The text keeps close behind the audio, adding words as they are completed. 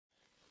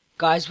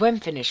Guys, when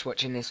finished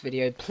watching this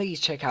video, please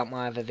check out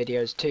my other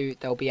videos too.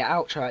 There'll be an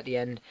outro at the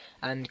end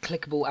and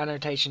clickable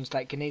annotations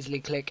that you can easily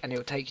click, and it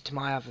will take you to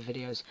my other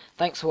videos.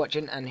 Thanks for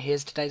watching, and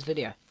here's today's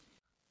video.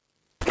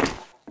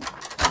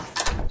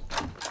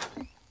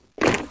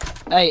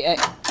 Hey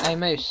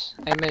Moose,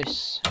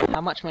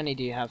 how much money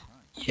do you have?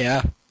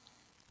 Yeah,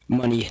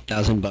 money,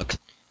 $1,000.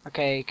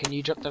 Okay, can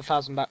you drop the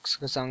 $1,000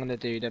 because I'm gonna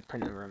do the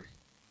printer room.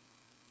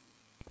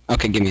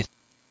 Okay, give me.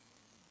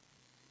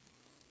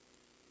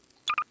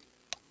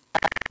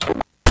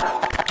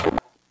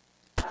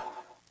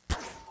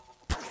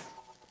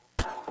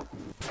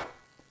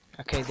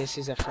 Okay, this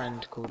is a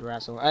friend called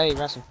Razzle. Hey,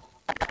 Razzle.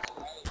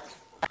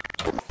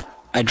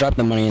 I dropped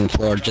the money on the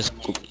floor. Just.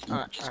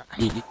 Alright.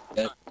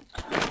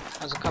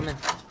 How's it coming?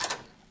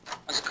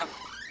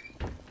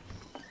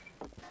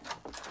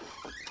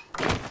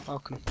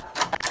 Welcome.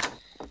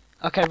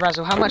 Okay,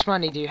 Razzle, how much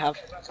money do you have?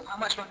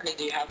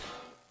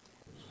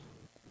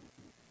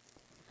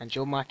 And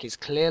your mic is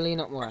clearly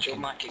not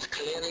working.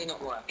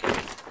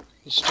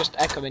 It's just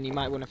echoing, you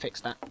might want to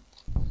fix that.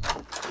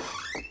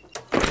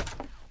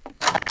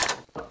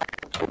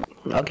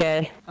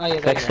 Okay. Oh yeah,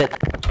 fix it.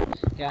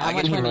 Yeah, how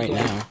much money do you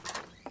have?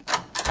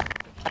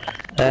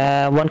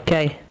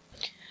 1K.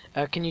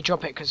 Can you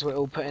drop it, because we're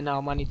all putting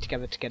our money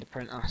together to get a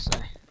printer, so...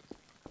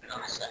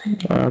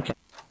 Okay.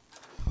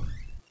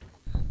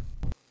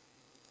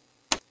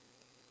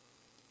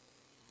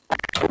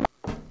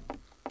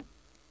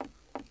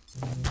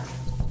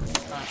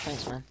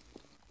 Thanks, man.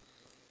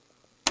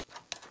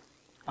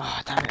 Oh,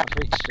 damn it, I've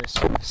reached this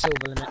silver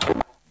limit.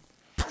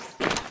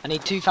 I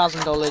need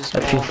 $2,000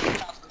 more,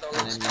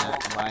 and then, yeah,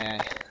 buy a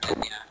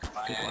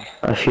good one.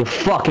 I feel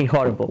fucking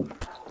horrible.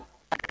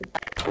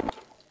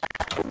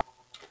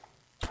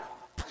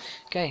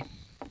 Okay.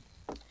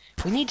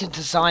 We need to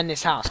design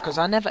this house, because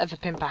I never ever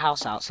pimp a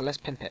house out, so let's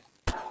pimp it.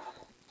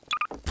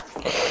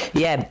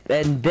 Yeah,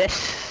 and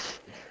this...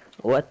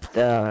 What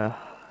the...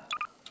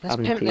 Let's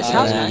pimp this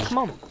house, man, come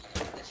on.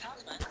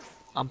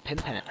 I'm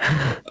pimping it.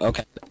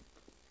 Okay.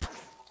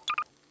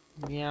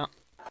 Yeah.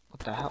 What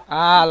the hell?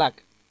 Ah, lag.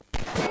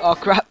 Oh,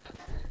 crap.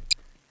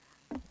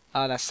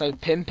 Oh, that's so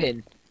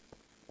pimping.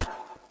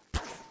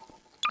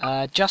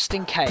 Just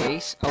in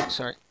case... Oh,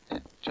 sorry.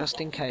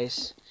 Just in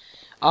case.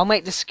 I'll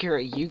make the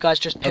security. You guys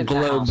just pimp the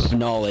house. A globe of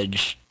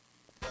knowledge.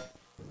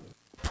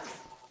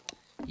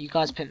 You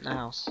guys pimp the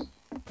house.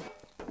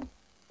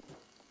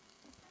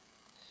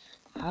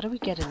 How do we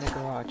get in the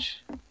garage?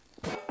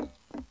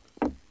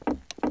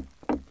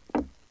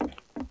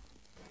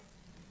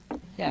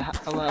 Yeah,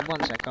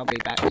 one sec, I'll be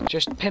back.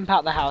 Just pimp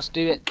out the house,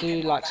 do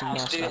like some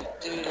nice stuff.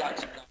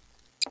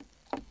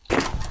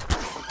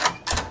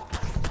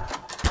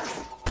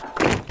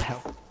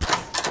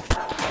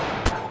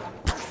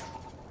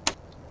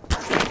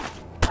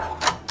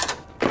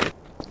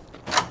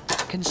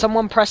 Can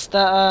someone press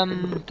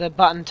the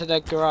button to the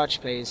garage,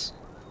 please?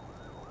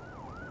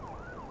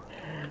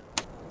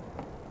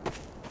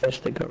 Where's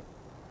the girl?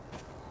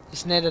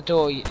 It's near the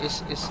door.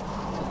 It's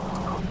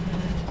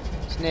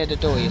near the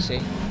door. You see?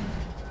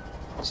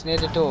 It's near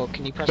the door.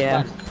 Can you press the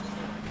button?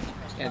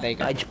 Yeah, there you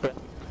go.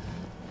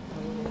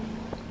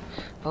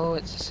 Oh,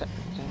 it's a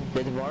separate thing.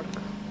 Did it work?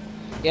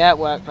 Yeah, it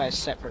worked, but it's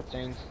a separate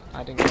thing.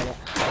 I didn't get it.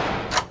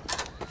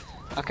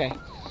 Okay.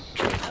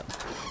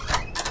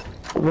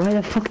 Why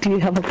the fuck do you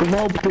have a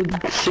globe to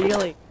the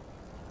ceiling?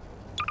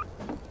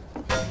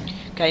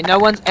 Okay, no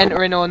one's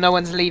entering or no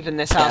one's leaving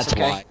this house, That's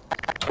okay? why.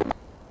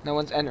 No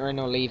one's entering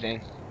or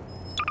leaving.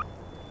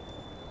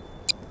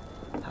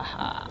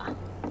 Haha.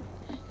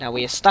 Now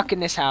we are stuck in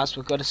this house,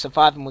 we've got to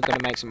survive and we've got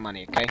to make some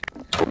money, okay?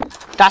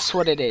 That's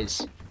what it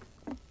is.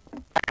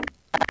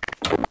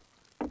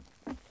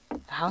 The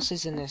house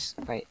is in this...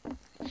 Wait.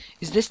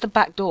 Is this the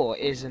back door?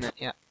 Isn't it?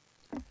 Yeah.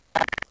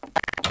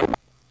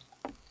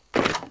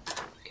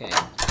 Okay.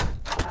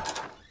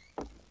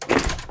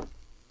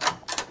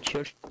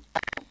 Cheers.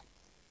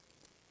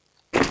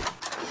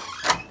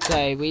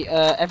 Okay, we,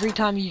 every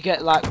time you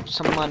get, like,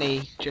 some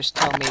money, just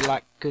tell me,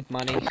 like, good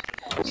money,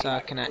 so I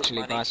can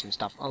actually buy some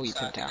stuff. Oh, you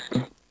picked out.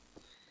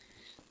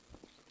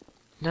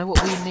 Know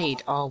what we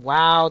need? Oh,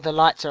 wow, the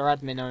lights are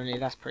admin only,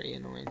 that's pretty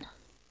annoying.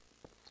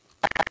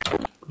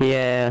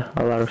 Yeah,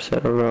 a lot of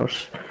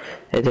servers.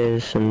 It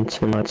is, and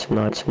it's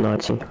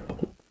nuts.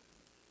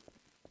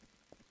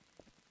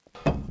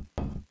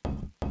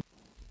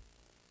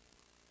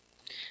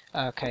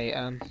 Okay,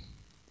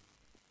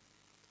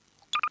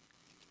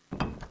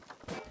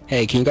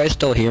 Hey, can you guys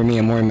still hear me?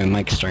 I'm worried my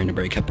mic's starting to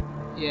break up.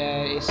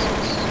 yeah, it's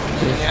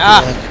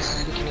ah!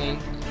 We can hear you.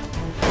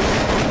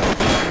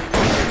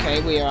 Okay,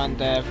 we are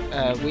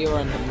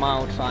under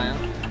mild fire.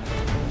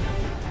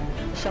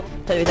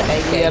 Someone tell me the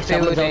AK. We are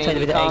Someone building, tell me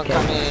you the can't AK.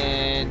 come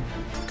in.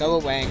 Go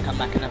away and come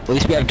back and have... At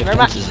least we have Thank you very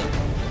much. defenses up.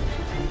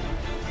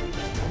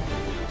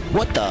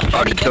 What the?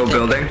 Are you still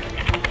building?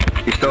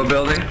 You still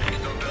building?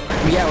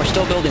 Yeah, we're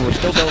still building.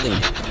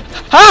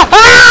 Ah!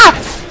 Ah!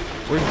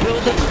 We're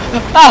building.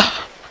 Ah!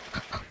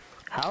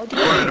 How do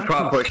He wanted to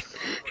prop push.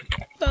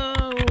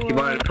 Oh, He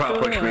wanted to prop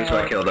push me, so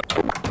I killed him.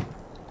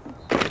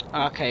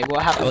 okay,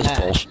 what happened That was there?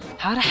 bullshit.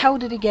 How the hell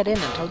did he get in?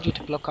 I told you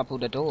to block up all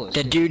the doors.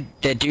 The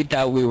dude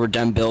thought we were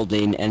done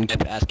building and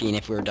kept asking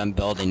if we were done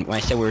building. When I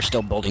said we were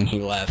still building,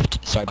 he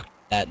left. So I blocked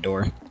that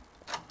door.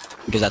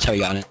 Because that's how he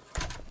got it.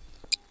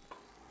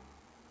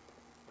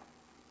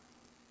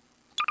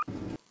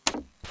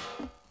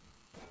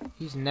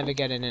 He's never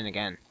getting in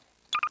again.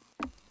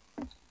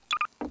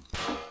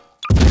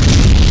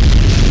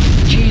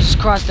 Jesus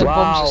Christ, the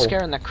bombs are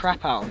scaring the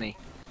crap out of me.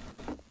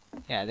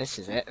 Yeah, this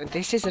is it.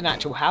 This is an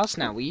actual house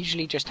now. We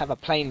usually just have a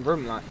plain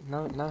room. Like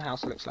no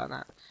house looks like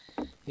that.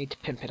 Need to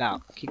pimp it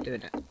out. Keep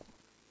doing it.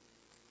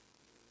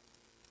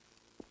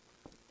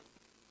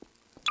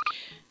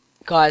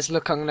 Guys,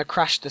 look, I'm gonna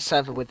crash the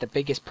server with the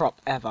biggest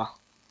prop ever.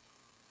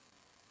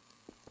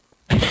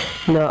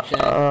 No,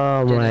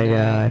 oh my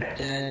god.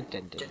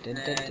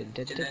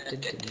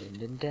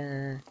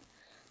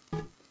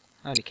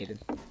 Only kidding.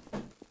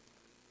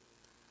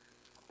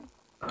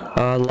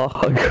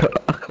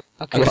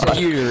 Okay, A so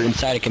computer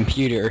inside a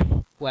computer.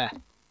 where?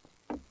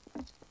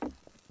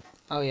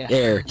 Oh yeah.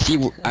 There. See,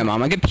 I'm on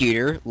my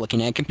computer,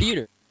 looking at a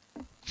computer.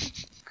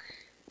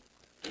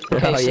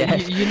 Okay, Oh, so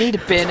yes. you need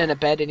a bin and a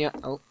bed in your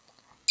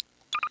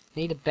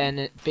need a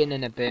bin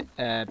and a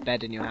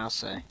bed in your house.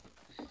 So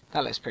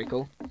that looks pretty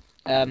cool.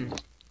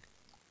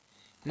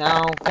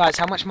 Now, guys,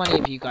 how much money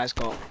have you guys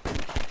got?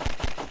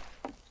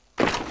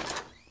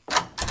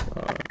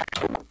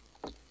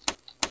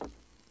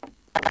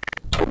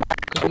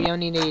 Because we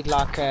only need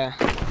like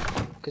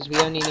because we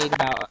only need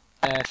about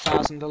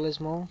 $1,000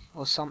 more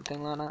or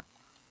something like that.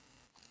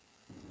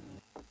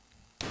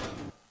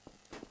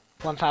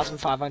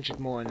 1,500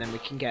 more, and then we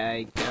can get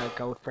a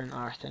gold printer,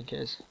 I think it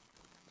is.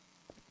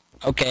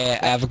 Okay,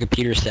 I have a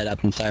computer set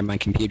up inside my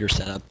computer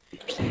setup.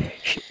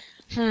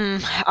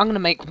 I'm gonna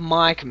make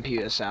my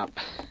computer setup.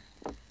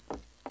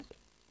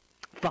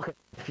 Fuck it,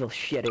 I feel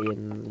shitty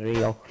and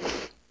real.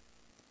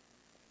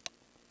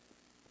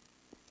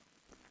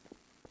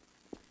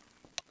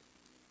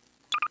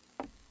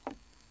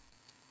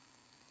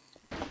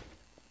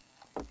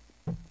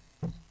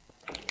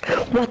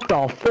 What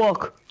the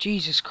fuck?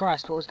 Jesus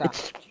Christ, what was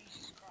that?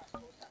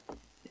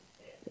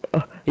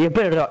 You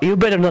better not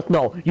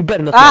know. You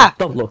better not Ah!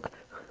 know. Don't look.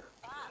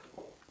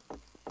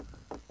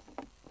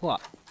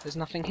 What? There's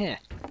nothing here.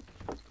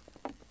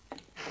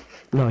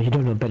 No, you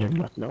don't know, better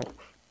not know.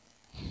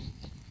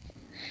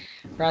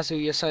 Razzle,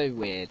 you're so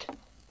weird.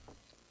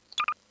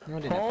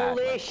 Not in a bad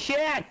way. Holy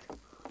shit!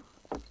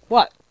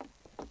 What?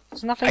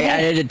 There's nothing I here.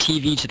 added a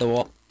TV to the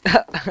wall.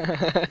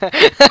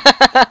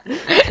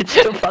 It's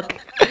so fucking...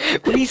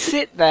 We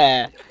sit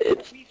there.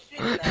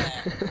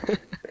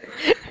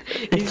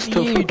 It's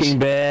too huge. fucking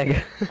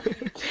big.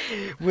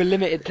 We're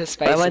limited to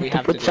space, I so want we to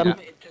have put to some...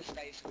 do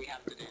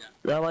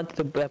that. I want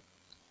to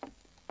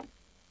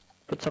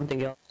put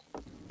something else.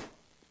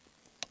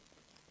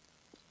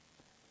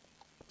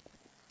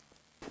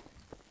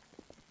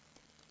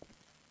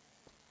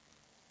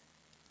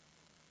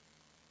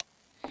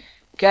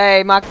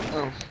 Okay, my...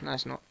 Oh, no,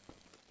 it's not.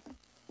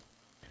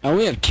 I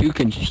only have 2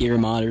 computer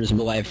monitors in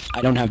my life.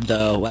 I don't have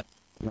the...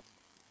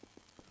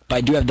 But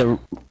I do have the...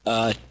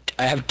 I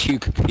have 2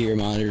 computer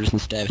monitors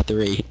instead of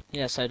 3.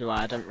 Yeah, so do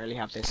I. I don't really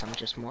have this. I'm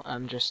just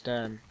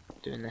doing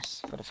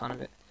this for the fun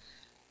of it.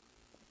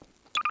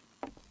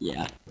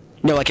 Yeah.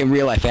 No, like in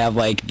real life, I have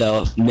like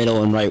the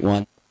middle and right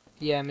one.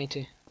 Yeah, me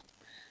too.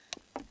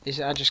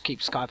 I just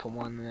keep Skype on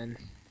one, and then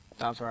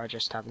the other I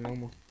just have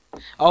normal.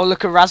 Oh,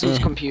 look at Razzle's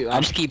computer. I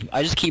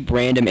just keep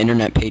random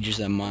internet pages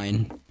on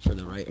mine for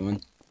the right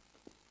one.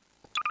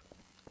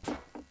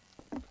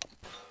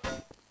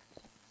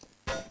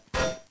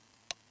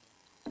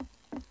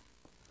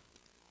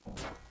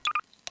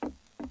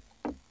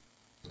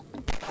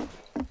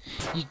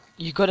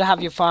 You gotta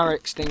have your fire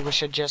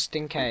extinguisher just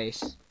in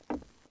case.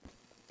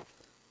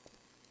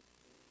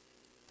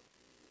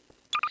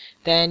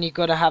 Then you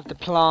gotta have the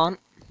plant,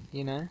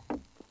 you know.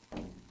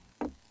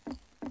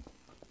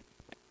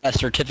 A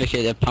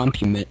certificate of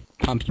pumpment.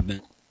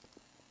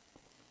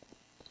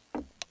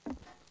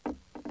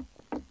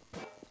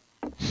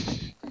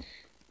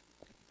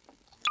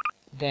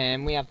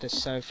 Then we have the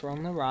sofa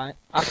on the right.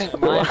 I think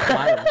my room's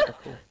the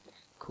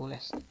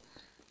coolest.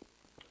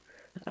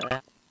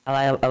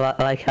 I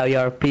like how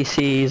your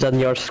PC is on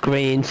your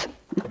screens.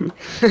 Is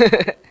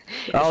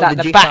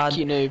that the back,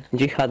 you noob?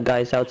 Jihad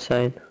guys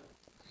outside.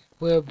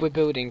 We're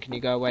building. Can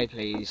you go away,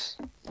 please?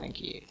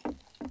 Thank you.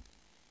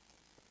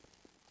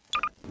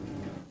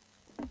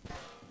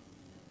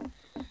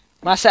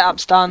 My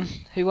setup's done.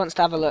 Who wants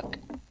to have a look?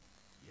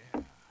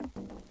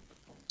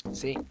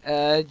 See,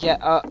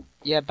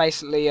 yeah.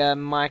 Basically,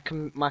 my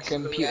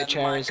computer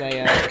chair is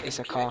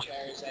a car.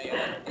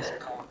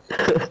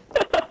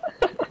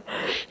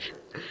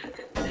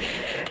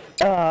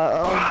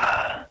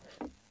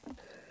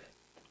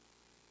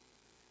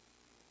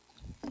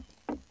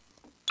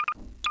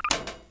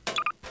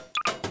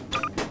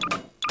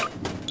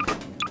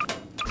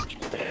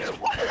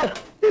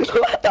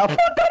 What the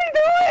fuck are you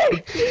doing?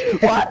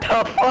 What the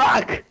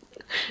fuck?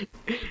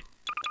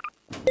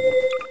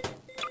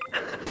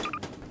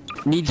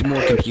 Needs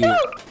more computer.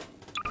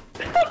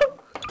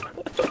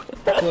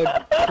 Good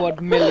quad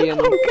million.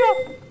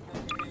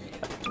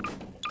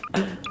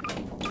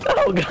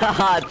 Oh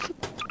god!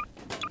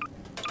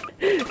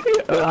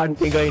 I'm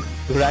going to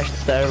crash the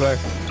server.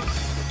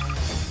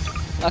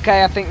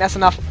 Okay, I think that's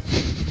enough.